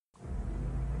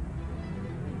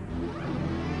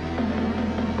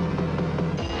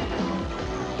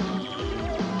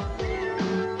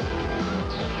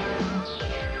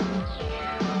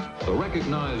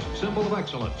greatest symbol of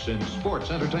excellence in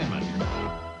sports entertainment.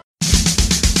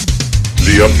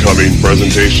 The upcoming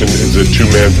presentation is a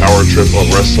two-man power trip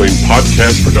of wrestling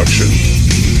podcast production.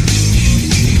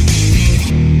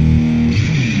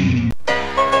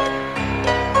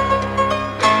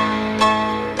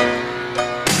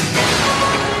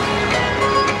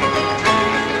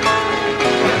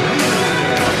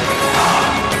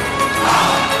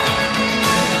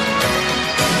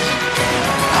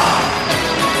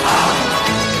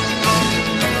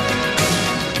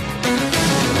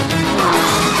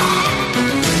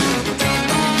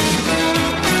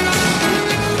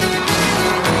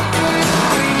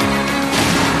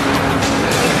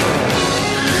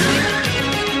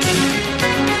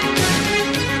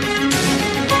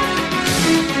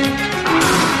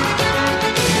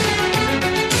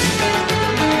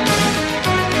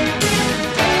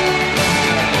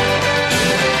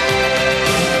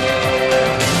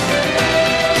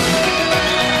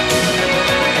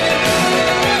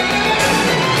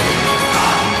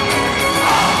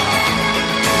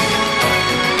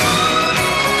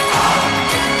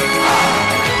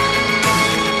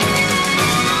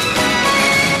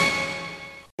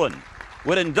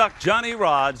 Would induct Johnny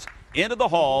Rodz into the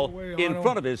Hall in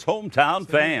front of his hometown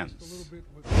fans.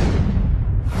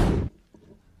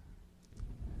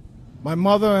 My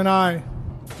mother and I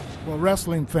were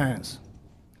wrestling fans.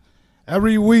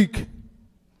 Every week,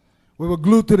 we were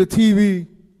glued to the TV,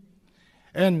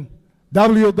 and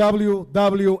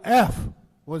WWF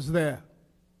was there.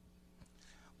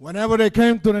 Whenever they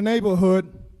came to the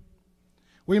neighborhood,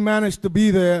 we managed to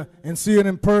be there and see it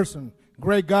in person.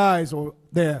 Great guys were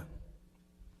there.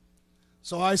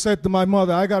 So I said to my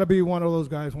mother, I got to be one of those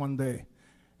guys one day.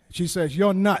 She says,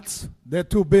 you're nuts. They're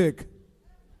too big.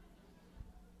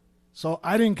 So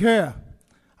I didn't care.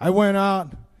 I went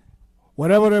out.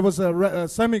 Whenever there was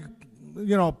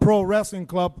a pro wrestling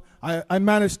club, I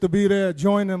managed to be there,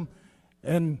 join them,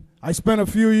 and I spent a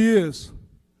few years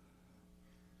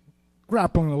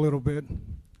grappling a little bit.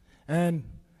 And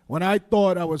when I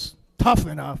thought I was tough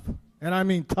enough, and I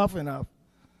mean tough enough,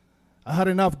 I had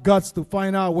enough guts to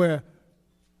find out where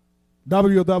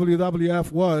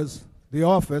WWF was, the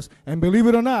office, and believe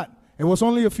it or not, it was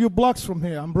only a few blocks from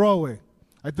here on Broadway,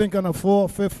 I think on the 4th or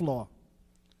 5th floor.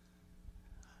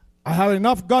 I had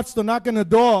enough guts to knock on the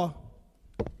door.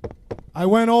 I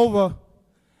went over,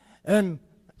 and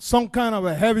some kind of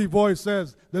a heavy voice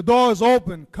says, the door is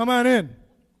open, come on in.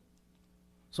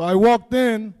 So I walked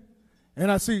in,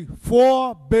 and I see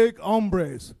 4 big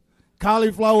hombres,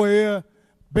 cauliflower ear,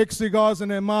 big cigars in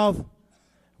their mouth.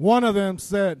 One of them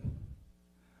said,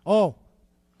 oh,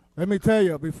 let me tell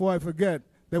you before I forget,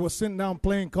 they were sitting down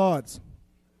playing cards.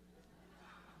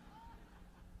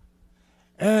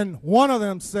 And one of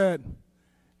them said,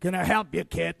 can I help you,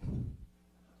 kid?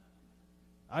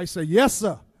 I said, yes,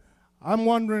 sir. I'm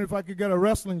wondering if I could get a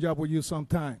wrestling job with you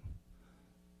sometime.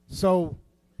 So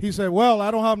he said, well, I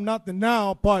don't have nothing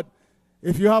now, but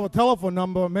if you have a telephone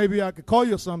number, maybe I could call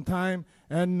you sometime.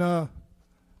 And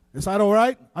is that all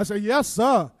right? I said, yes,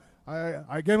 sir.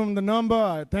 I gave him the number.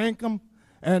 I thanked him.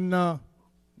 And,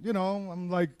 I'm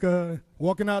like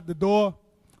walking out the door.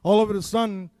 All of a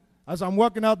sudden, as I'm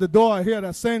walking out the door, I hear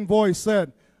that same voice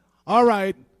said, all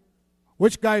right,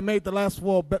 which guy made the last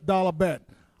 $4 bet?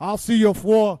 I'll see your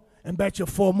 4 and bet you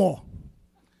 4 more.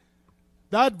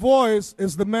 That voice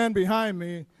is the man behind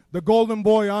me, the golden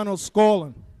boy Arnold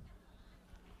Skaaland.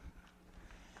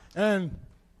 And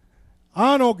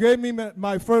Arnold gave me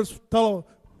my first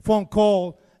telephone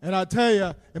call, and I tell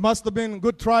you, it must have been a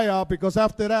good tryout because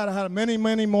after that I had many,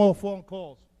 many more phone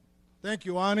calls. Thank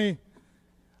you, Arnie.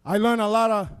 I learned a lot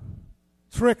of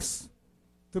tricks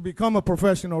to become a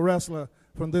professional wrestler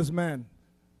from this man.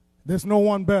 There's no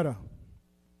one better.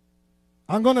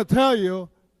 I'm going to tell you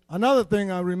another thing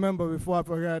I remember before I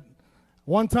forget.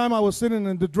 One time I was sitting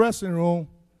in the dressing room,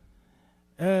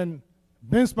 and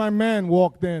Vince McMahon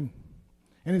walked in,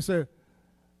 and he said,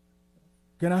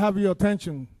 can I have your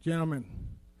attention, gentlemen?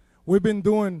 We've been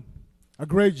doing a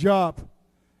great job,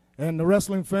 and the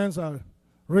wrestling fans are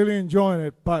really enjoying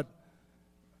it, but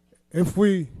if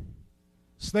we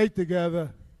stay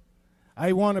together,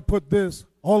 I want to put this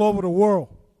all over the world.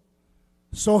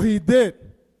 So he did.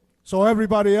 So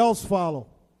everybody else followed.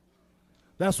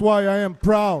 That's why I am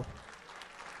proud.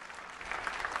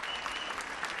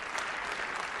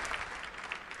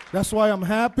 That's why I'm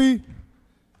happy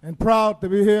and proud to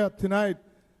be here tonight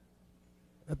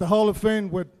at the Hall of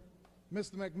Fame with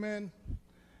Mr. McMahon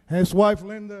and his wife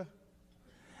Linda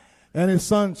and his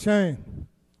son Shane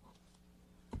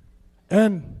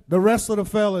and the rest of the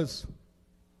fellas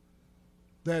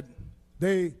that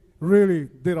they really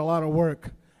did a lot of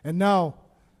work. And now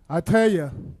I tell you,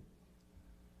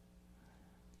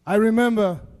 I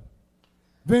remember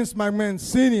Vince McMahon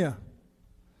Sr.,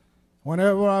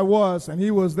 whenever I was, and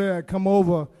he was there, I'd come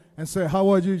over and say, "How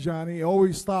are you, Johnny?" He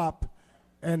always stop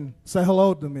and say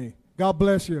hello to me. God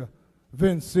bless you,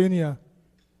 Vince Sr.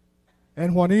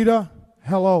 And Juanita,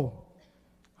 hello.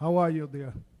 How are you,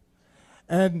 dear?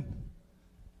 And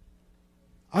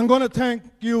I'm going to thank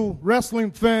you,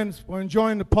 wrestling fans, for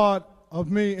enjoying the part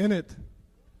of me in it.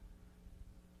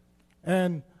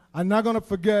 And I'm not going to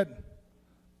forget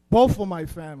both of my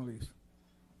families.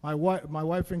 My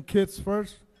wife and kids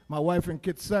first, my wife and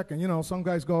kids second. You know, some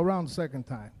guys go around the second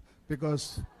time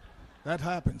because that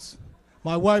happens.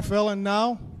 My wife, Ellen,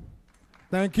 now,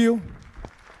 thank you,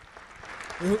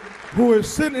 who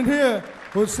is sitting here,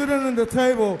 who's sitting at the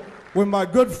table with my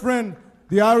good friend,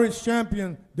 the Irish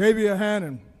champion, Davey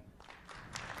Hannon,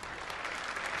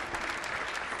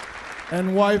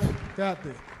 and wife,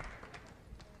 Kathy.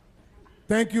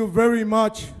 Thank you very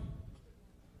much.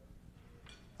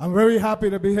 I'm very happy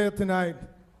to be here tonight.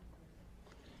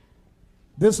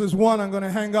 This is one I'm going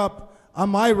to hang up on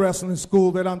my wrestling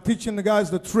school that I'm teaching the guys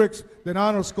the tricks that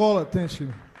Arnold Scholar teaches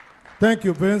you. Thank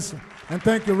you, Vince, and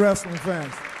thank you, wrestling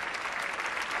fans.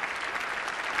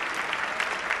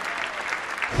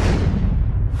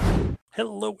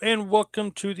 Hello and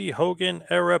welcome to the Hogan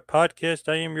Era Podcast.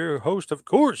 I am your host, of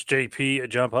course, JP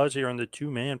John Paz here on the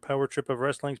two-man power trip of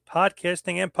wrestling's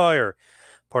podcasting empire,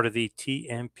 part of the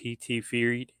TMPT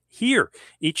feed here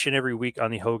each and every week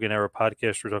on the Hogan Era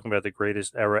Podcast. We're talking about the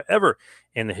greatest era ever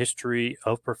in the history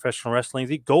of professional wrestling,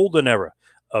 the golden era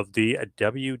of the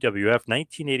WWF,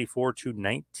 1984 to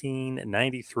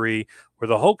 1993, where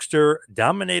the Hulkster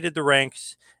dominated the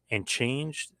ranks and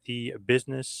changed the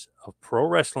business of pro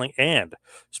wrestling and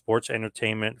sports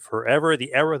entertainment forever.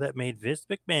 The era that made Vince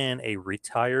McMahon a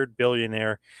retired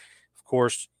billionaire. Of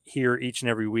course, here each and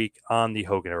every week on the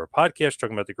Hogan Era Podcast,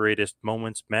 talking about the greatest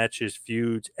moments, matches,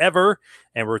 feuds ever.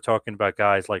 And we're talking about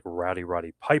guys like Rowdy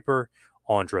Roddy Piper,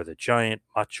 Andre the Giant,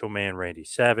 Macho Man Randy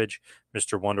Savage,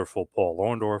 Mr. Wonderful Paul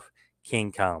Orndorff,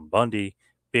 King Kong Bundy,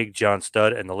 Big John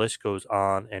Studd, and the list goes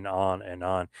on and on and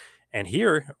on. And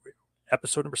here,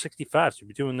 episode number 65. So we've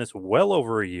been doing this well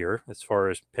over a year as far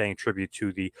as paying tribute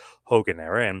to the Hogan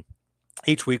era. And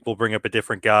each week we'll bring up a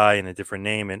different guy and a different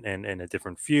name and a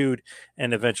different feud.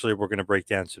 And eventually we're going to break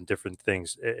down some different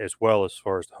things as well as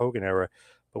far as the Hogan era.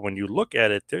 But when you look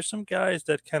at it, there's some guys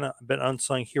that kind of been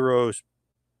unsung heroes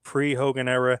pre-Hogan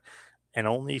era and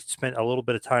only spent a little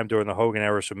bit of time during the Hogan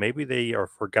era. So maybe they are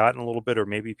forgotten a little bit, or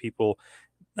maybe people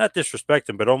not disrespect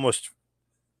them, but almost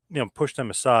push them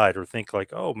aside or think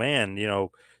like, oh man,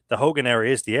 the Hogan era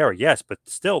is the era. Yes, but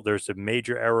still there's a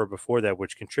major era before that,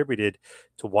 which contributed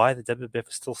to why the WWF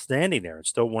is still standing there and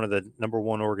still one of the number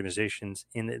one organizations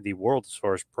in the world as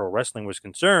far as pro wrestling was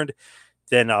concerned.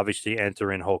 Then obviously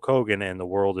enter in Hulk Hogan and the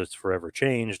world is forever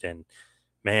changed. And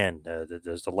man,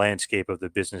 does the landscape of the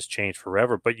business change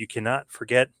forever. But you cannot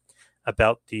forget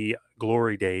about the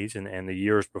glory days and the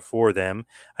years before them.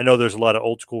 I know there's a lot of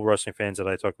old school wrestling fans that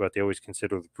I talk about. They always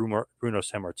consider the Bruno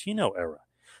Sammartino era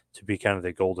to be kind of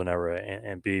the golden era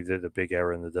and be the big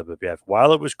era in the WWF.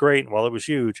 While it was great and while it was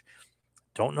huge,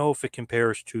 don't know if it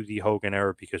compares to the Hogan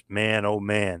era because, man, oh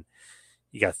man,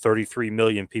 you got 33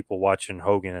 million people watching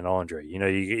Hogan and Andre.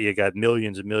 You got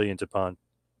millions and millions upon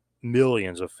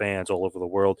millions of fans all over the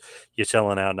world. You're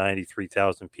selling out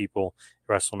 93,000 people.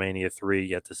 WrestleMania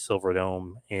 3 at the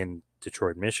Silverdome in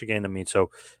Detroit, Michigan.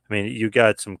 You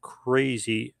got some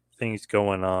crazy things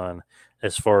going on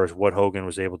as far as what Hogan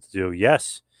was able to do.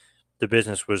 Yes, the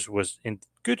business was in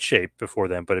good shape before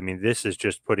then, but this is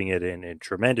just putting it in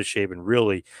tremendous shape. And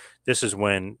really, this is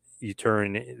when you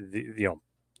turn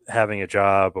having a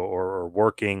job or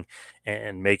working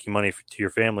and making money to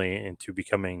your family into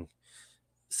becoming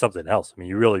something else.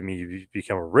 You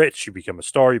become rich, you become a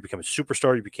star, you become a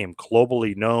superstar, you became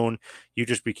globally known, you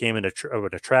just became an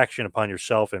attraction upon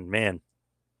yourself. And man,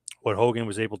 what Hogan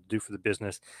was able to do for the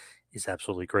business is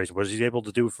absolutely crazy. What he's able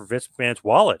to do for Vince McMahon's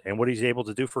wallet and what he's able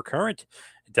to do for current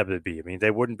WWE.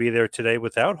 They wouldn't be there today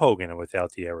without Hogan and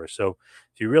without the era. So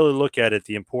if you really look at it,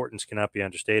 the importance cannot be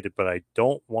understated, but I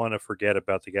don't want to forget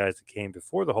about the guys that came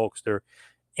before the Hulkster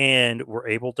and were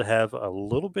able to have a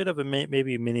little bit of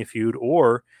maybe a mini feud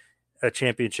or a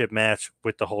championship match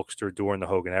with the Hulkster during the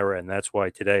Hogan era. And that's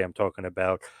why today I'm talking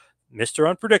about Mr.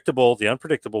 Unpredictable, the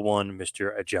unpredictable one,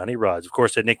 Mr. Johnny Rodz. Of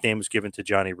course, that nickname was given to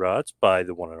Johnny Rodz by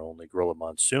the one and only Gorilla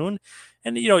Monsoon.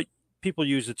 And, people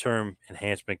use the term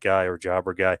enhancement guy or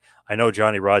jobber guy. I know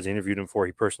Johnny Rodz, interviewed him before.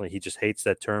 He just hates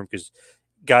that term because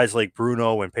guys like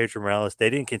Bruno and Pedro Morales, they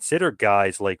didn't consider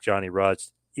guys like Johnny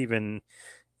Rodz even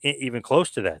even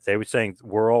close to that. They were saying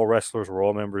we're all wrestlers, we're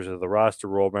all members of the roster,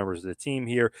 we're all members of the team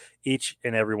here. Each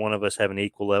and every one of us have an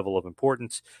equal level of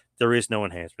importance. There is no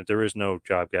enhancement. There is no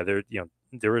job guy.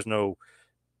 There is no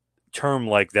term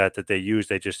like that they use.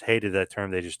 They just hated that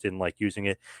term. They just didn't like using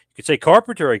it. You could say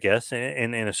carpenter, I guess,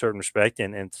 in a certain respect,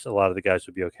 and a lot of the guys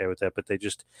would be okay with that, but they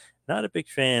just not a big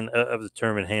fan of the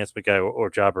term enhancement guy or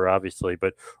jobber, obviously.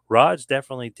 But Rods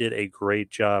definitely did a great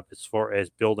job as far as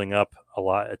building up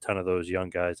a ton of those young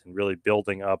guys and really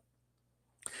building up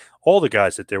all the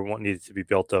guys that there needed to be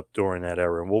built up during that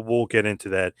era. And we'll get into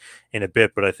that in a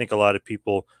bit, but I think a lot of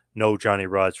people know Johnny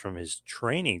Rods from his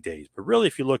training days. But really,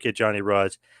 if you look at Johnny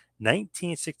Rods,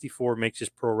 1964 makes his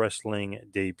pro wrestling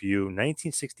debut.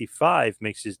 1965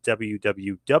 makes his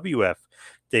WWF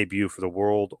debut for the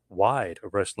Worldwide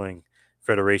Wrestling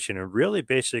Federation. And really,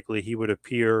 basically, he would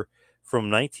appear from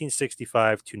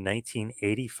 1965 to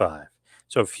 1985.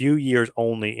 So a few years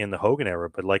only in the Hogan era.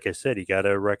 But like I said, you got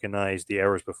to recognize the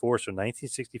eras before. So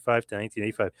 1965 to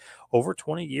 1985, over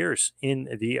 20 years in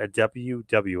the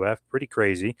WWF. Pretty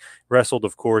crazy. Wrestled,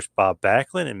 of course, Bob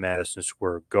Backlund in Madison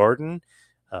Square Garden.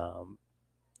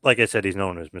 Like I said, he's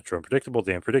known as Mr. Unpredictable,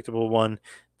 the Unpredictable One.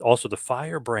 Also, the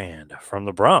Firebrand from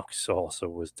the Bronx also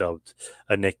was dubbed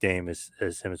a nickname as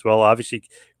him as well. Obviously,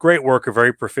 great worker,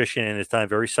 very proficient in his time,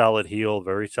 very solid heel,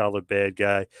 very solid bad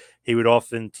guy. He would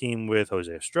often team with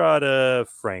Jose Estrada,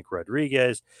 Frank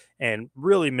Rodriguez, and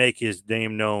really make his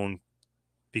name known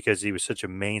because he was such a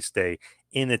mainstay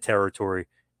in the territory,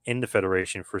 in the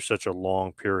Federation for such a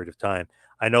long period of time.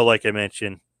 I know, like I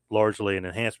mentioned, largely an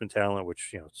enhancement talent,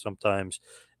 which, sometimes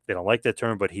they don't like that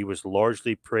term, but he was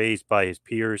largely praised by his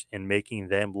peers in making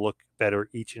them look better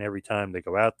each and every time they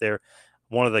go out there.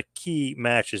 One of the key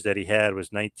matches that he had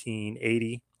was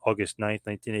 1980, August 9th,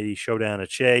 1980, Showdown at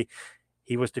Shea.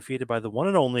 He was defeated by the one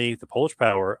and only, the Polish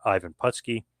Power, Ivan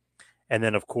Putski. And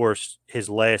then, of course, his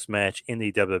last match in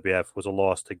the WWF was a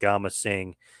loss to Gama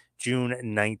Singh, June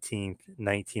 19th,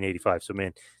 1985. So,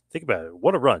 man, think about it.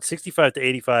 What a run. 65 to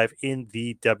 85 in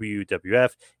the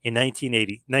WWF. In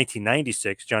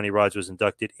 1996, Johnny Rods was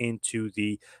inducted into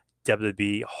the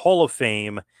WWE Hall of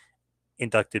Fame,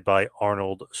 inducted by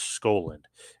Arnold Skaaland.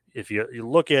 If you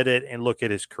look at it and look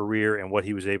at his career and what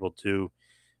he was able to do,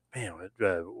 man,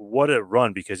 what a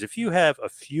run. Because if you have a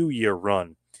few-year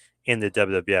run in the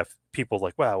WWF, people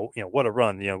like, wow, what a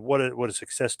run. What a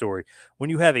success story. When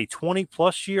you have a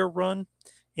 20-plus year run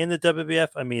in the WWF,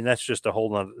 I mean, that's just a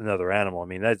whole another animal. I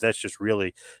mean, that's just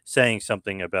really saying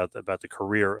something about the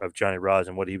career of Johnny Rods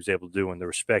and what he was able to do and the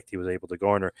respect he was able to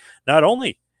garner, not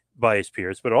only by his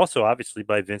peers, but also obviously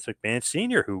by Vince McMahon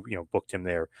Sr., who, booked him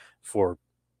there for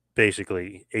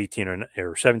basically 18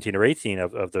 or 17 or 18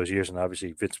 of those years. And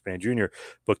obviously Vince McMahon Jr.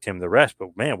 booked him the rest.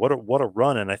 But man, what a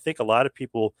run. And I think a lot of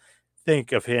people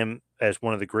think of him as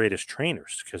one of the greatest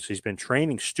trainers because he's been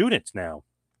training students now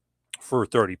for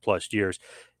 30 plus years.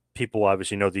 People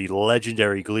obviously know the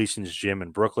legendary Gleason's Gym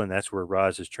in Brooklyn. That's where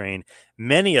Roz has trained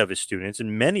many of his students,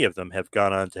 and many of them have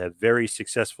gone on to have very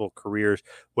successful careers,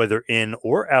 whether in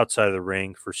or outside of the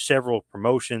ring, for several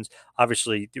promotions.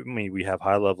 Obviously, I mean, we have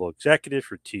high-level executives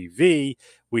for TV.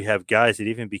 We have guys that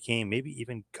even became maybe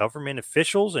even government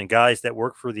officials and guys that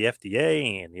work for the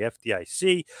FDA and the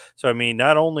FDIC. So, I mean,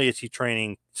 not only is he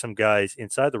training some guys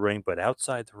inside the ring, but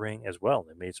outside the ring as well.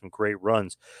 They made some great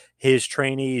runs. His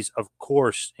trainees, of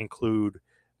course, include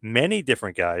many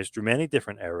different guys through many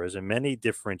different eras and many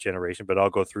different generations, but I'll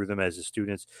go through them as the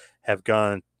students have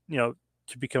gone,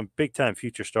 to become big-time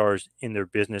future stars in their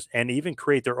business and even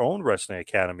create their own wrestling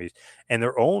academies and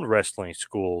their own wrestling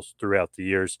schools throughout the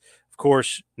years. Of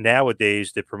course,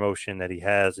 nowadays, the promotion that he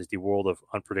has is the World of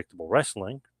Unpredictable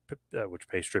Wrestling, which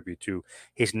pays tribute to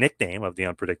his nickname of the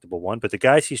Unpredictable One. But the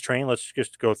guys he's trained, let's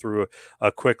just go through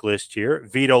a quick list here.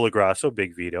 Vito LaGrasso,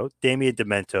 Big Vito, Damian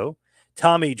Demento,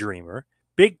 Tommy Dreamer,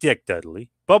 Big Dick Dudley,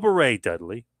 Bubba Ray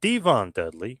Dudley, Devon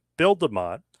Dudley, Bill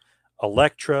DeMott,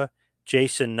 Elektra,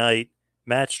 Jason Knight,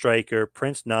 Matt Stryker,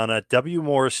 Prince Nana, W.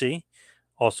 Morrissey,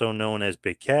 also known as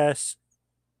Big Cass,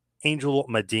 Angel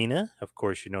Medina, of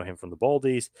course you know him from the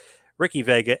Baldies, Ricky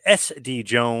Vega, S.D.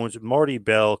 Jones, Marty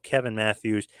Bell, Kevin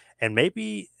Matthews, and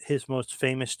maybe his most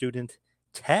famous student,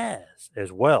 Taz,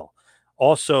 as well.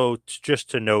 Also, just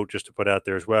to put out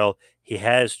there as well, he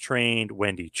has trained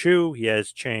Wendy Chu, he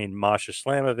has trained Masha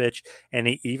Slamovich, and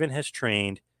he even has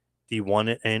trained the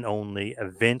one and only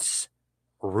Vince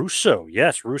Russo.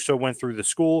 Yes, Russo went through the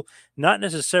school, not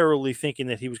necessarily thinking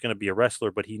that he was going to be a wrestler,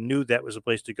 but he knew that was a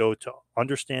place to go to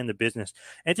understand the business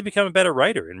and to become a better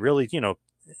writer and really,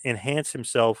 enhance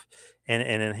himself and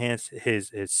enhance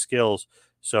his skills.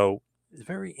 So it's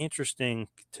very interesting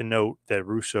to note that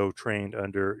Russo trained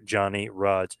under Johnny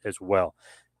Rodz as well.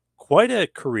 Quite a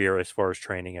career as far as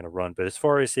training and a run, but as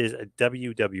far as his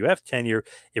WWF tenure,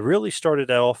 it really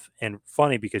started off, and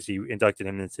funny because he inducted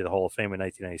him into the Hall of Fame in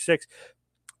 1996,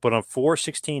 but on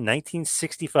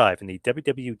 4/16/1965 in the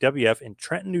WWF in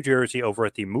Trenton, New Jersey, over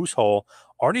at the Moose Hall,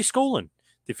 Arnie Skolin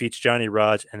defeats Johnny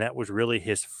Rodz, and that was really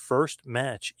his first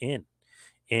match in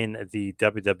the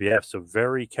WWF. So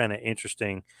very kind of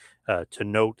interesting to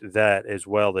note that as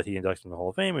well, that he inducted in the Hall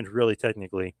of Fame and really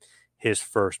technically his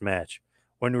first match.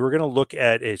 When we're going to look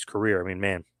at his career, I mean,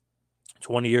 man,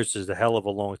 20 years is a hell of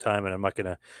a long time, and I'm not going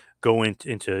to go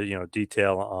into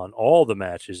detail on all the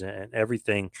matches and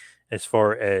everything as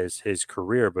far as his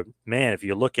career. But man, if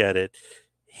you look at it,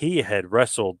 he had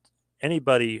wrestled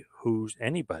anybody who's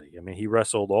anybody. I mean, he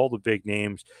wrestled all the big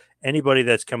names, anybody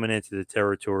that's coming into the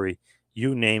territory,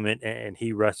 you name it, and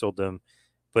he wrestled them.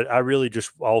 But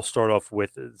I'll start off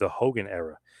with the Hogan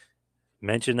era.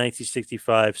 Mentioned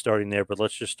 1965 starting there, but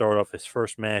let's just start off his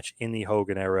first match in the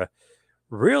Hogan era.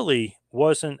 Really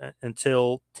wasn't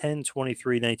until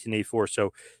 10/23/1984.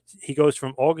 So he goes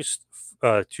from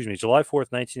July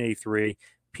 4th, 1983.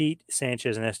 Pete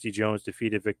Sanchez and S.D. Jones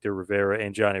defeated Victor Rivera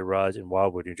and Johnny Rodz in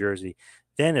Wildwood, New Jersey.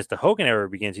 Then as the Hogan era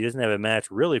begins, he doesn't have a match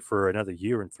really for another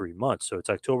year and 3 months. So it's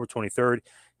October 23rd.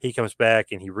 He comes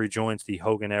back and he rejoins the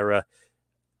Hogan era.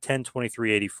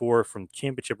 10/23/84 from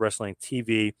Championship Wrestling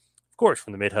TV. Of course,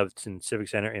 from the Mid-Hudson Civic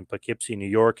Center in Poughkeepsie, New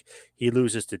York. He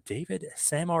loses to David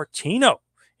Sammartino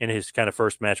in his kind of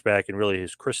first match back and really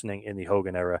his christening in the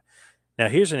Hogan era. Now,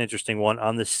 here's an interesting one.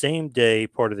 On the same day,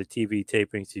 part of the TV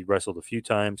tapings, he wrestled a few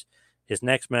times. His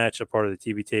next match, a part of the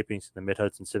TV tapings in the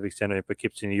Mid-Hudson Civic Center in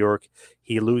Poughkeepsie, New York,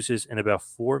 he loses in about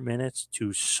 4 minutes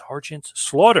to Sergeant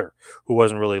Slaughter, who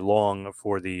wasn't really long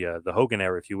for the Hogan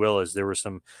era, if you will, as there was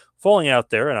some falling out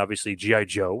there, and obviously G.I.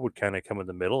 Joe would kind of come in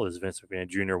the middle, as Vince McMahon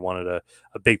Jr. wanted a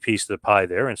big piece of the pie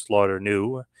there, and Slaughter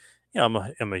knew, I'm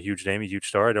a huge name, a huge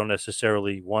star. I don't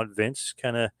necessarily want Vince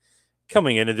kind of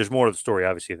coming in, and there's more to the story,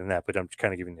 obviously, than that, but I'm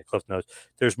kind of giving the cliff notes.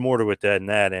 There's more to it than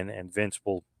that, and Vince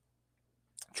will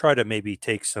try to maybe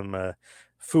take some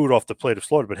food off the plate of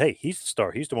Slaughter, but hey, he's the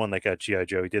star. He's the one that got G.I.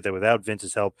 Joe. He did that without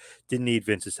Vince's help, didn't need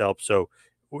Vince's help. So,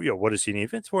 what does he need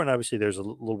Vince for? And obviously there's a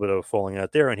little bit of a falling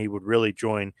out there, and he would really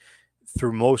join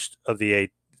through most of the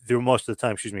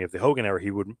time, of the Hogan era.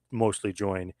 He would mostly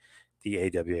join the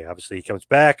AWA. Obviously, he comes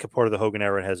back, a part of the Hogan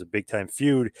era, and has a big-time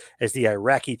feud as the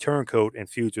Iraqi turncoat and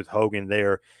feuds with Hogan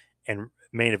there, and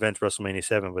main events WrestleMania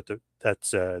 7, but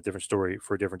that's a different story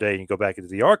for a different day. You can go back into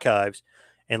the archives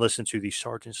and listen to the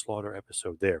Sergeant Slaughter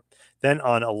episode there. Then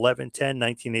on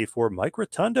 11/10/1984, Mike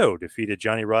Rotundo defeated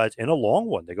Johnny Rodz in a long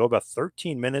one. They go about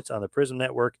 13 minutes on the Prism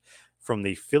Network from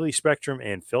the Philly Spectrum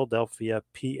in Philadelphia,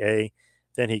 PA.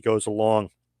 Then he goes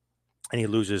along and he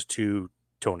loses to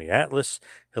Tony Atlas.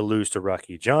 He'll lose to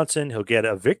Rocky Johnson. He'll get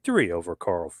a victory over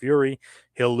Carl Fury.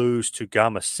 He'll lose to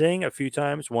Gama Singh a few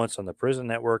times, once on the Prison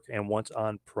Network and once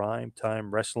on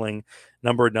Primetime Wrestling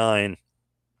number 9,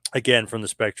 again from the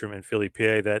Spectrum in Philly,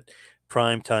 PA. That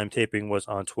primetime taping was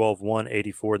on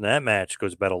 12/1/84, and that match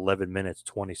goes about 11 minutes,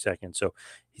 20 seconds. So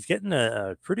he's getting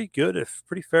a pretty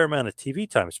fair amount of TV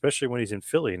time, especially when he's in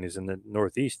Philly and he's in the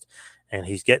Northeast, and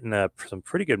he's getting some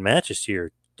pretty good matches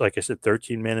here. Like I said,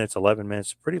 13 minutes, 11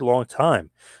 minutes, pretty long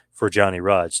time for Johnny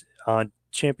Rodz. On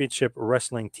Championship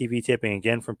Wrestling TV taping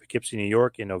again from Poughkeepsie, New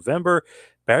York in November,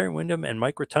 Barry Windham and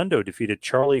Mike Rotundo defeated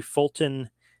Charlie Fulton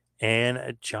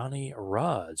and Johnny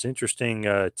Rodz. Interesting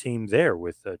team there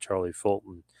with Charlie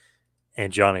Fulton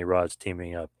and Johnny Rodz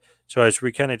teaming up. So as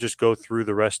we kind of just go through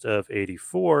the rest of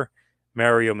 84,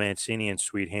 Mario Mancini and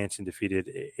Sweet Hansen defeated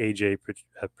easy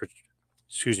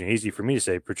for me to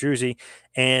say, Petruzzi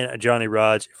and Johnny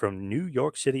Rodz from New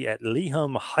York City at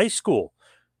Lehigh High School.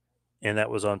 And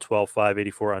that was on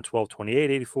 12/5/84, on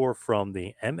 12/28/84 from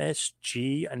the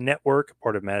MSG Network,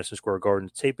 part of Madison Square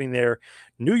Garden taping there.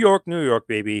 New York,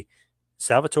 baby.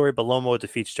 Salvatore Bellomo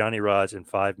defeats Johnny Rodz in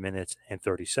 5 minutes and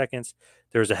 30 seconds.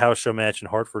 There's a house show match in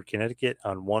Hartford, Connecticut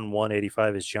on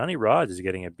 1/1/85 as Johnny Rodz is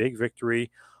getting a big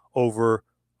victory over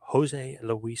Jose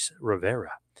Luis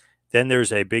Rivera. Then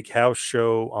there's a big house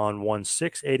show on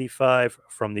 1/6/85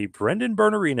 from the Brendan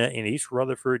Byrne Arena in East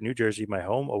Rutherford, New Jersey, my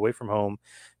home, away from home.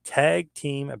 Tag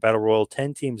team battle royal,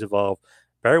 10 teams involved.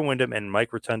 Barry Windham and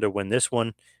Mike Rotundo win this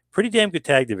one. Pretty damn good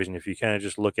tag division if you kind of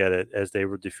just look at it, as they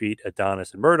would defeat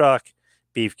Adonis and Murdoch,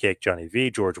 Beefcake, Johnny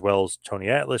V, George Wells, Tony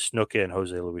Atlas, Snuka, and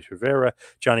Jose Luis Rivera.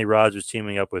 Johnny Rodz was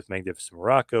teaming up with Magnificent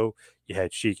Morocco. You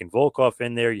had Sheik and Volkov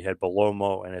in there. You had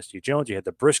Bellomo and S.D. Jones. You had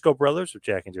the Briscoe brothers with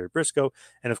Jack and Jerry Briscoe.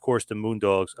 And, of course, the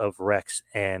Moondogs of Rex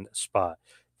and Spot.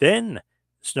 Then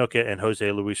Snuka and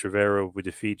Jose Luis Rivera would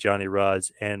defeat Johnny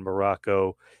Rods and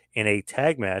Morocco in a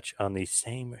tag match on the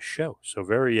same show. So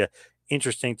very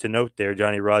interesting to note there.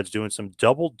 Johnny Rods doing some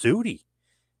double duty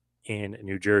in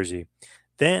New Jersey.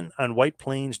 Then on White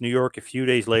Plains, New York, a few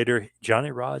days later,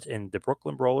 Johnny Rods and the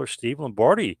Brooklyn Brawler Steve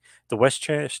Lombardi, the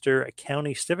Westchester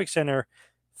County Civic Center,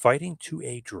 fighting to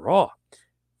a draw.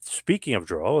 Speaking of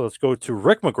draw, let's go to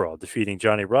Rick McGraw defeating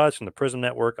Johnny Rods from the Prism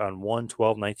Network on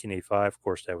 1/12/1985. Of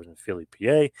course, that was in Philly,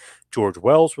 PA. George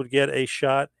Wells would get a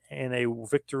shot and a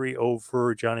victory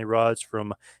over Johnny Rods from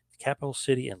the capital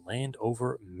city in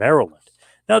Landover, Maryland.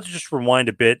 Now, to just rewind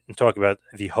a bit and talk about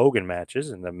the Hogan matches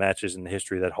and the matches in the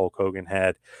history that Hulk Hogan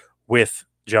had with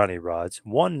Johnny Rods.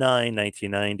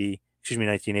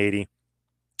 1980.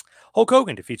 Hulk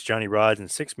Hogan defeats Johnny Rods in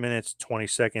 6 minutes, 20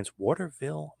 seconds,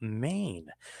 Waterville,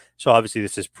 Maine. So obviously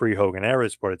this is pre-Hogan era.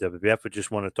 It's part of WWF, but just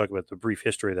want to talk about the brief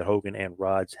history that Hogan and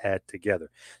Rods had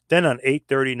together. Then on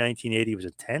 8/30/1980, it was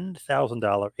a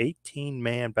 $10,000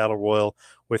 18-man battle royal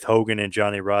with Hogan and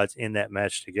Johnny Rods in that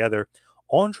match together.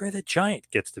 Andre the Giant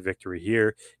gets the victory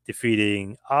here,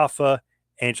 defeating Afa,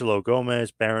 Angelo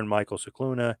Gomez, Baron Michael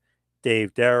Cicluna,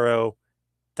 Dave Darrow,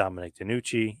 Dominic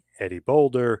DeNucci, Eddie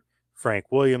Boulder, Frank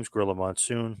Williams, Gorilla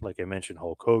Monsoon, like I mentioned,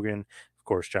 Hulk Hogan, of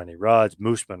course, Johnny Rods,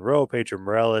 Moose Monroe, Pedro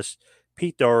Morales,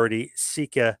 Pete Doherty,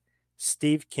 Sika,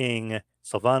 Steve King,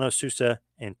 Silvano Sousa,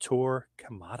 and Tor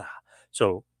Kamada.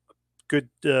 So good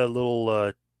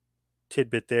little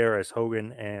tidbit there, as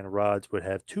Hogan and Rods would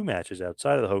have two matches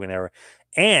outside of the Hogan era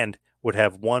and would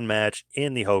have one match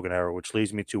in the Hogan era, which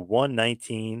leads me to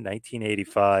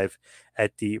 1/19/1985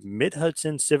 at the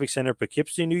Mid-Hudson Civic Center,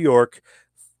 Poughkeepsie, New York.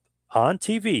 On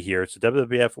TV here, it's the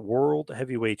WWF World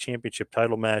Heavyweight Championship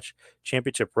title match,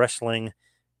 Championship Wrestling.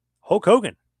 Hulk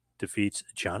Hogan defeats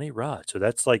Johnny Rods. So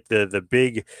that's like the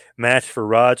big match for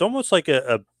Rods, almost like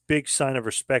a big sign of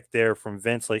respect there from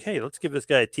Vince. Like, hey, let's give this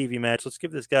guy a TV match. Let's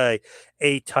give this guy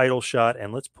a title shot,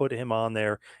 and let's put him on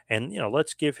there. And,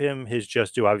 let's give him his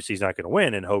just due. Obviously, he's not going to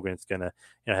win, and Hogan's going to,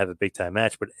 have a big-time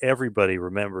match. But everybody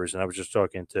remembers, and I was just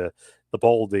talking to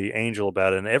the Angel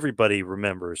about it, and everybody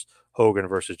remembers Hogan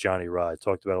versus Johnny Rods.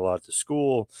 Talked about it a lot at the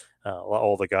school.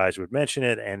 All the guys would mention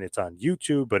it, and it's on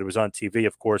YouTube, but it was on TV,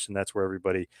 of course, and that's where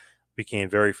everybody became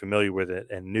very familiar with it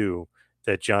and knew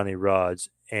that Johnny Rods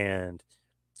and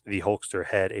the Hulkster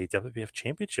had a WWF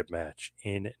Championship match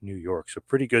in New York. So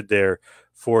pretty good there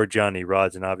for Johnny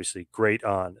Rods, and obviously great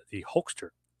on the Hulkster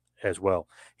as well.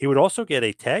 He would also get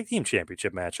a Tag Team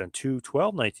Championship match on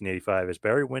 2/12/1985 as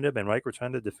Barry Windham and Mike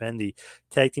Rotunda defend the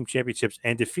Tag Team Championships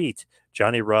and defeat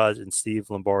Johnny Rods and Steve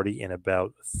Lombardi in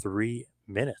about 3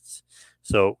 minutes.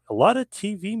 So a lot of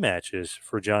TV matches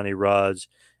for Johnny Rods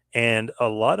and a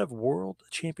lot of World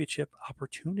Championship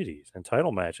opportunities and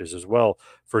title matches as well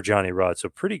for Johnny Rods. So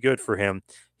pretty good for him.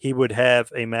 He would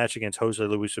have a match against Jose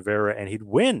Luis Rivera, and he'd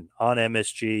win on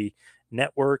MSG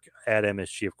Network at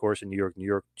MSG, of course, in New York,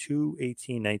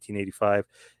 2/18/1985.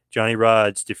 Johnny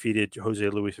Rods defeated Jose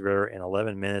Luis Rivera in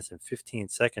 11 minutes and 15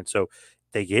 seconds. So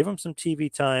they gave him some TV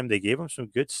time. They gave him some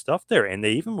good stuff there, and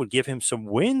they even would give him some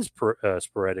wins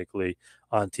sporadically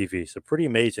on TV. So pretty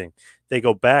amazing. They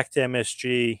go back to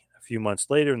MSG a few months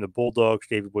later, and the Bulldogs,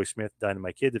 Davey Boy Smith,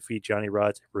 Dynamite Kid, defeat Johnny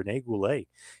Rods and Rene Goulet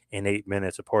in 8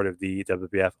 minutes, a part of the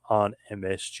WWF on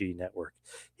MSG Network.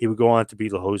 He would go on to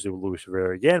beat Jose Luis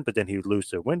Rivera again, but then he would lose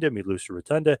to Windham, he'd lose to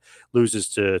Rotunda, loses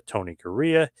to Tony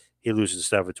Gurria, he loses to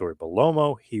Salvatore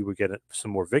Bellomo. He would get some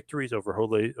more victories over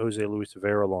Jose Luis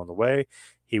Rivera along the way.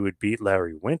 He would beat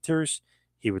Larry Winters.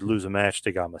 He would lose a match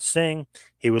to Gama Singh.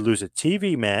 He would lose a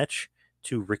TV match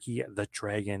to Ricky the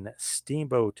Dragon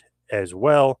Steamboat as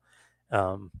well.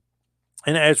 And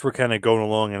as we're kind of going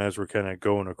along and as we're kind of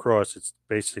going across, it's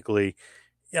basically,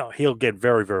 he'll get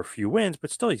very, very few wins, but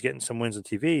still he's getting some wins on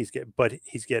TV.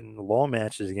 He's getting long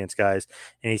matches against guys,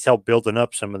 and he's helped building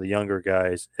up some of the younger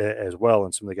guys as well,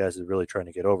 and some of the guys that are really trying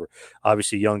to get over.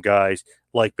 Obviously, young guys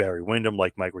like Barry Windham,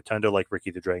 like Mike Rotunda, like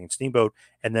Ricky the Dragon Steamboat,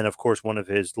 and then, of course, one of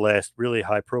his last really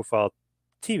high-profile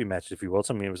TV matches, if you will.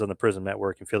 Something that was on the Prism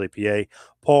Network in Philly, PA.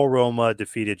 Paul Roma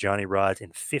defeated Johnny Rods in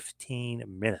 15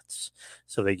 minutes.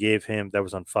 So they gave him, that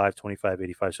was on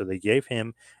 5/25/85. So they gave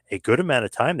him a good amount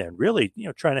of time there, and really,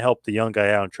 trying to help the young guy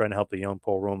out and trying to help the young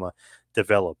Paul Roma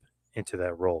develop into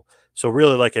that role. So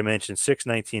really, like I mentioned,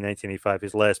 6/19/1985,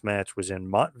 his last match was in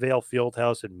Montvale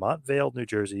Fieldhouse in Montvale, New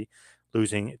Jersey,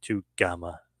 losing to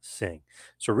Gama Singh.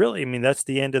 So really, that's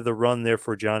the end of the run there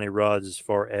for Johnny Rods as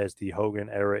far as the Hogan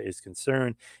era is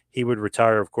concerned. He would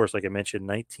retire, of course, like I mentioned,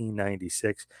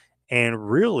 1996. And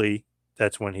really,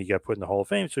 that's when he got put in the Hall of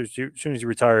Fame. So as soon as he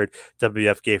retired,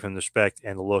 WWF gave him the respect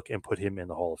and the look and put him in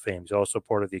the Hall of Fame. He's also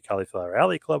part of the Cauliflower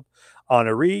Alley Club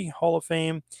Honoree Hall of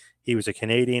Fame. He was a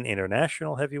Canadian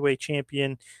International Heavyweight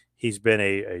Champion. He's been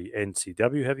a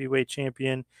NCW Heavyweight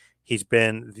Champion. He's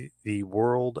been the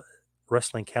World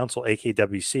Wrestling Council,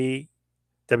 WWC,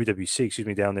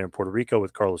 down there in Puerto Rico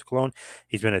with Carlos Colon.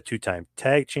 He's been a 2-time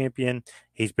tag champion.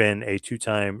 He's been a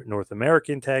 2-time North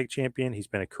American tag champion. He's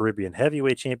been a Caribbean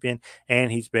heavyweight champion, and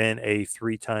he's been a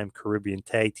 3-time Caribbean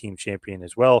tag team champion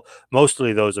as well.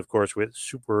 Mostly those, of course, with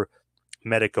Super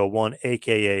Medico 1,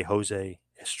 a.k.a. Jose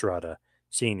Estrada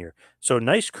Sr. So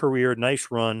nice career, nice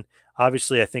run.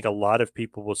 Obviously, I think a lot of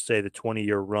people will say the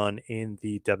 20-year run in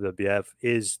the WWF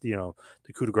is, the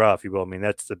coup de grace, if you will. I mean,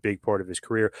 that's the big part of his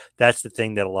career. That's the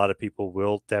thing that a lot of people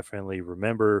will definitely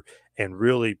remember and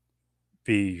really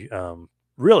be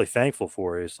really thankful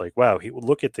for. Is like, wow, he would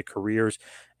look at the careers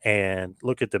and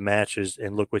look at the matches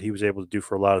and look what he was able to do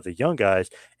for a lot of the young guys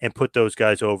and put those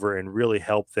guys over and really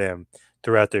help them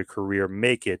throughout their career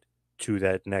make it to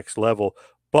that next level.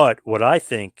 But what I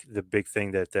think the big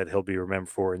thing that he'll be remembered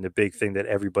for, and the big thing that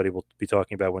everybody will be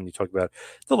talking about when you talk about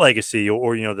the legacy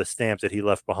or the stamp that he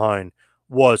left behind,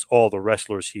 was all the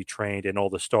wrestlers he trained and all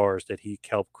the stars that he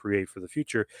helped create for the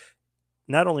future,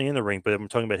 not only in the ring, but I'm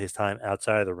talking about his time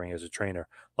outside of the ring as a trainer.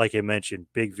 Like I mentioned,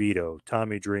 Big Vito,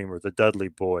 Tommy Dreamer, the Dudley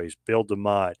Boys, Bill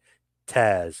DeMott,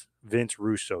 Taz, Vince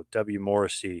Russo, W.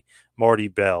 Morrissey, Marty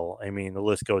Bell. I mean, the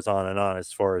list goes on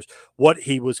as far as what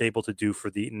he was able to do for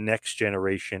the next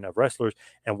generation of wrestlers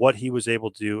and what he was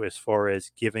able to do as far as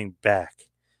giving back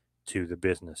to the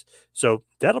business. So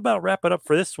that'll about wrap it up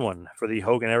for this one. For the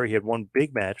Hogan era, he had one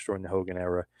big match during the Hogan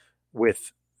era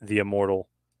with the immortal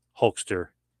Hulkster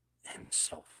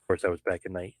himself. Of course, that was back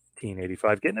in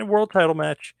 1985, getting a world title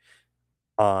match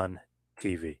on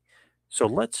TV. So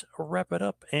let's wrap it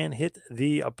up and hit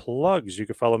the plugs. You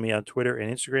can follow me on Twitter and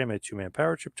Instagram at 2Man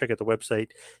Power Trip. Check out the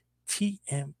website,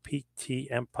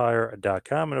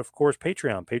 tmptempire.com. And, of course,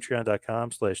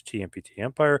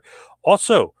 patreon.com/tmptempire.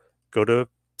 Also, go to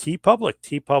TeePublic,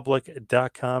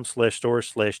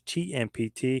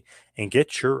 tpublic.com/store/tmpt, and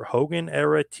get your Hogan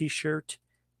Era t-shirt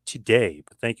today.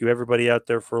 But thank you, everybody out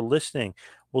there, for listening.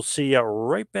 We'll see you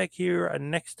right back here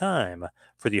next time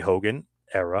for the Hogan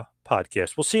Era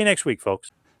podcast. We'll see you next week,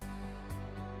 folks.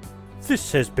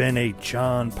 This has been a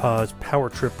John Paz Power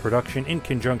Trip production in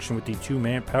conjunction with the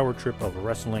 2-Man Power Trip of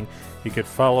Wrestling. You could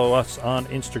follow us on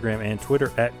Instagram and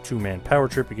Twitter at 2Man Power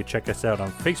Trip. You can check us out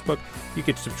on Facebook. You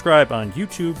can subscribe on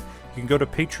YouTube. You can go to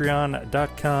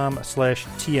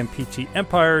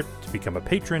patreon.com/tmptempire to become a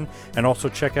patron, and also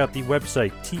check out the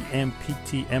website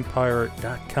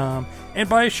tmptempire.com and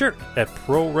buy a shirt at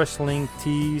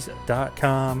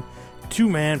prowrestlingtees.com.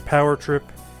 2-Man Power Trip,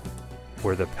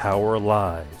 where the power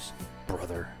lies,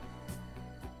 brother.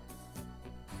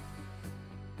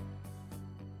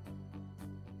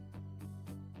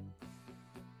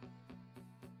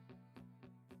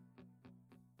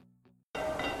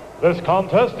 This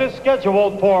contest is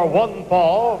scheduled for one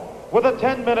fall with a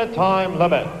 10-minute time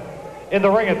limit. In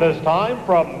the ring at this time,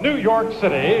 from New York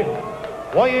City,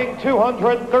 weighing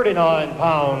 239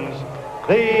 pounds,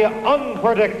 the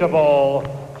unpredictable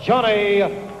Johnny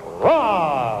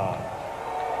Rodz,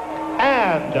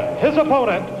 and his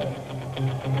opponent,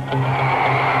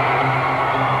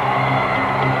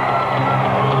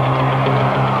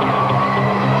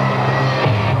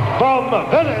 from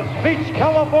Venice Beach,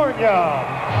 California,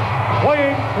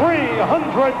 weighing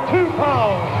 302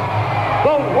 pounds,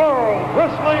 the World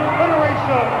Wrestling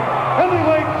Federation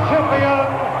Heavyweight Champion,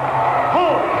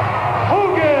 Hulk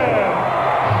Hogan.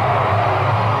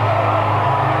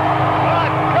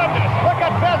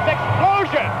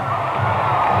 Explosion! A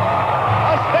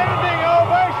standing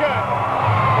ovation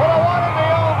for the one and the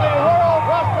only World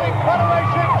Wrestling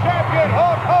Federation champion,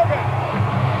 Hulk Hogan.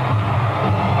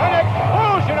 An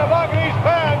explosion among these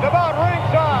fans about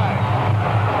ringside.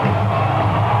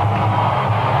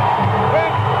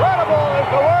 Incredible is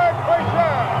the word for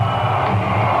sure.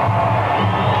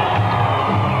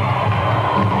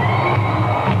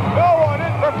 No one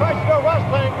in professional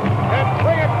wrestling can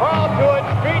bring a crowd to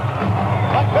its feet.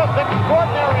 This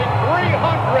extraordinary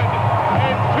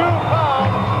 302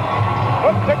 pounds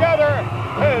put together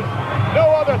is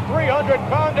no other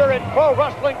 300-pounder in pro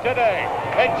wrestling today.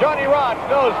 And Johnny Rodz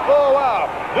knows full well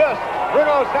this,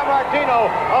 Bruno Sammartino,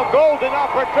 a golden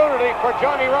opportunity for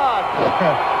Johnny Rodz.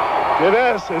 It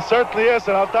is. It certainly is.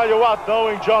 And I'll tell you what,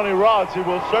 knowing Johnny Rodz, he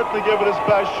will certainly give it his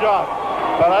best shot.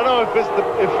 But I don't know if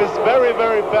it's very,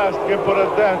 very best to put a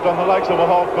dent on the likes of a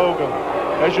Hulk Hogan.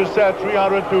 As you said,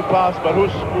 302 pounds, but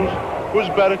who's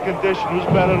better conditioned, who's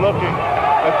better looking?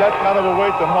 at that kind of a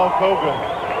weight than Hulk Hogan.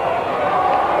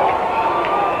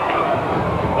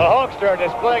 The Hulkster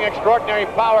displaying extraordinary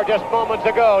power just moments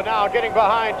ago. Now getting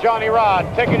behind Johnny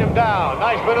Rodz, taking him down.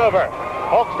 Nice maneuver.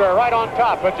 Hulkster right on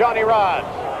top of Johnny Rodz.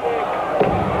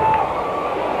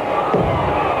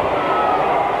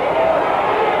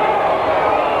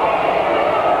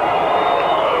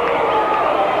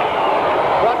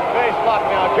 Front face lock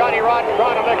now. Johnny Rodz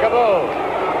trying to make a move.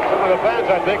 Some of the fans,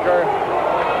 I think, are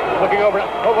looking over.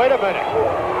 Oh, wait a minute.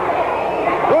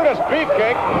 Brutus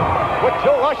Beefcake with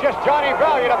luscious Johnny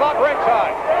Valiant about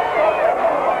ringside.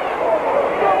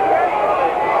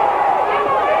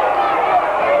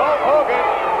 Hulk Hogan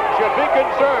should be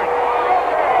concerned.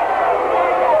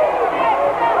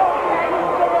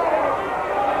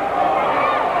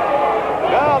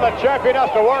 Now the champion has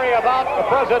to worry about the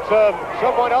presence of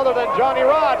someone other than Johnny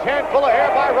Rodz. Handful of hair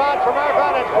by Rodz from our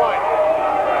vantage point.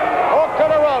 Hook to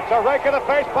the ropes, a rake of the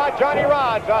face by Johnny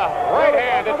Rodz. Right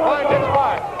hand, it finds its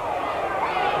mark.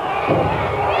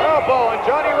 Elbow and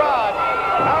Johnny Rodz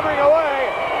hammering away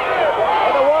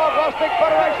in the World Wrestling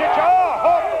Federation. Oh,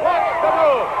 Hook blocks the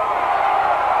move.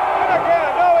 And again,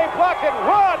 no, he blocked it.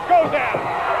 Rodz goes down.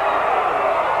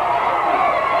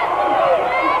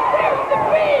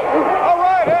 A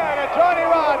right hand and Johnny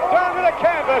Rodz down to the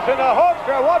canvas, and the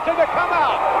Hulkster wants him to come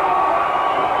out.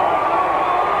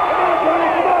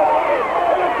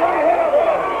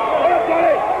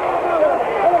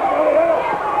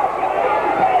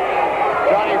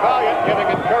 Giving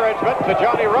encouragement to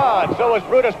Johnny Rodz. So is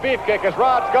Brutus Beefcake as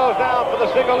Rodz goes down for the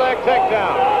single leg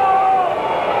takedown.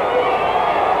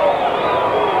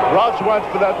 Rodz went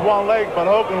for that one leg, but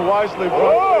Hogan wisely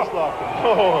broke his lock.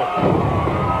 Oh,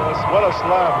 yes, what a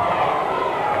slam.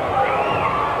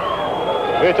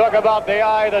 You talk about the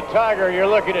eye of the tiger, you're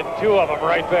looking at two of them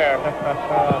right there.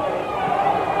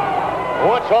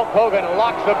 Once Hulk Hogan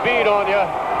locks a bead on you,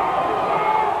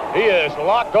 he is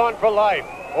locked on for life.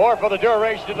 Or for the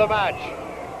duration of the match.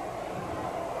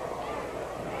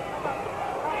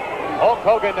 Hulk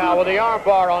Hogan now with the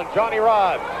armbar on Johnny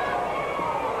Rodz.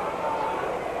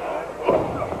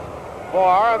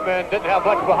 Forearm and didn't have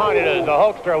much behind it as the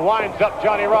Hulkster winds up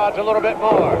Johnny Rodz a little bit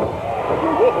more.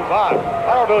 Ooh, my.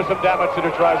 That'll do some damage to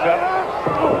the tricep.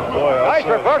 Boy, nice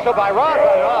reversal by Rodz.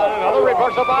 Another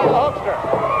reversal by the Hulkster.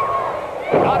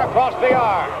 Not across the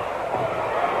arm.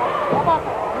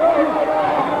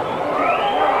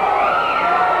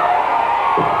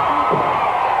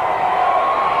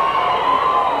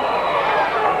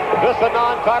 This is a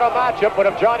non-title matchup, but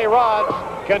if Johnny Rodz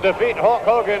can defeat Hulk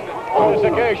Hogan on this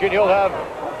occasion, he'll have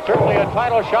certainly a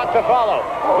title shot to follow.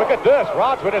 Look at this.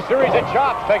 Rodz with a series of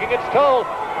chops taking its toll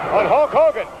on Hulk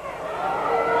Hogan.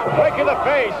 Breaking the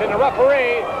face, and the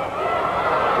referee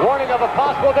warning of a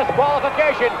possible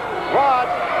disqualification. Rodz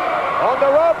on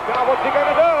the ropes. Now what's he going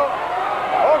to do?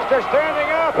 Hulkster standing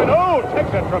up, and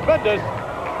takes a tremendous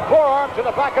forearm to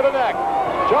the back of the neck.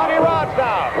 Johnny Rodz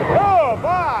now. Oh,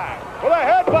 my! With a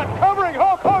headbutt covering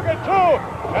Hulk Hogan, too.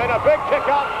 And a big kick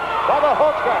out by the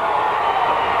Hulkster.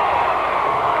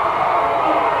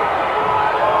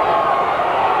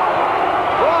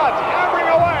 Rodz hammering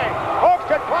away.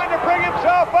 Hulkster trying to bring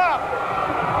himself up.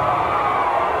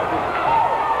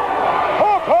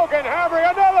 Hulk Hogan hammering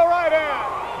another right hand.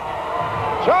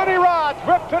 Johnny Rodz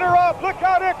ripped to the rope. Look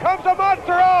out, here comes the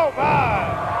monster. Oh, my.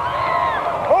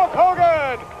 Hulk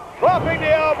Hogan dropping the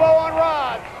elbow on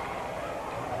Rodz.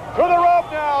 To the rope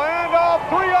now, and off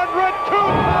 302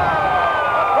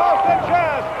 across the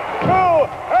chest. 2,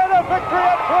 and a victory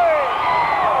at 3.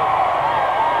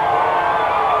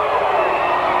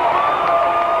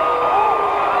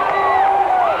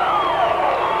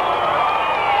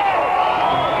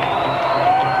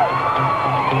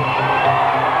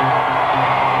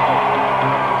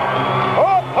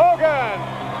 Hulk Hogan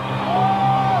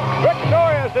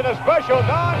victorious in a special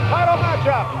non-title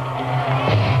matchup.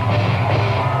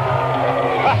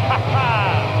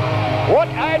 What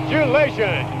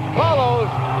adulation follows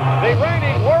the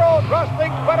reigning World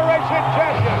Wrestling Federation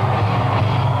champion.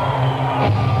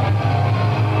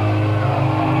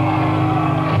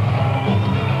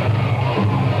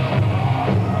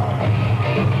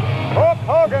 Hulk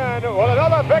Hogan with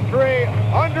another victory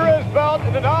under his belt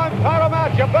in the non-title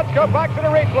matchup. Let's go back to the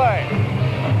replay.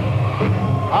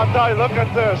 I'll tell you, look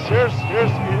at this. Here's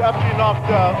after he knocked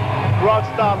Rodz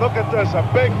down. Look at this, a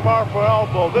big, powerful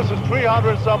elbow. This is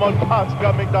 300-some-odd pounds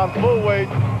coming down full weight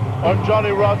on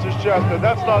Johnny Rodz's chest, and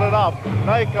that's not enough.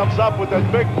 Now he comes up with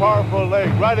that big, powerful leg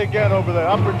right again over the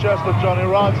upper chest of Johnny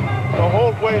Rodz. The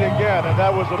whole weight again, and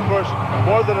that was, of course,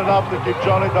 more than enough to keep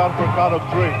Johnny down for a count of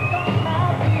 3.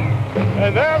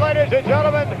 And there, ladies and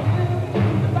gentlemen,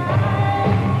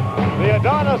 the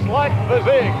Adonis-like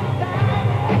physique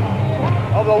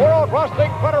of the World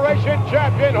Wrestling Federation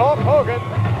champion Hulk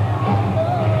Hogan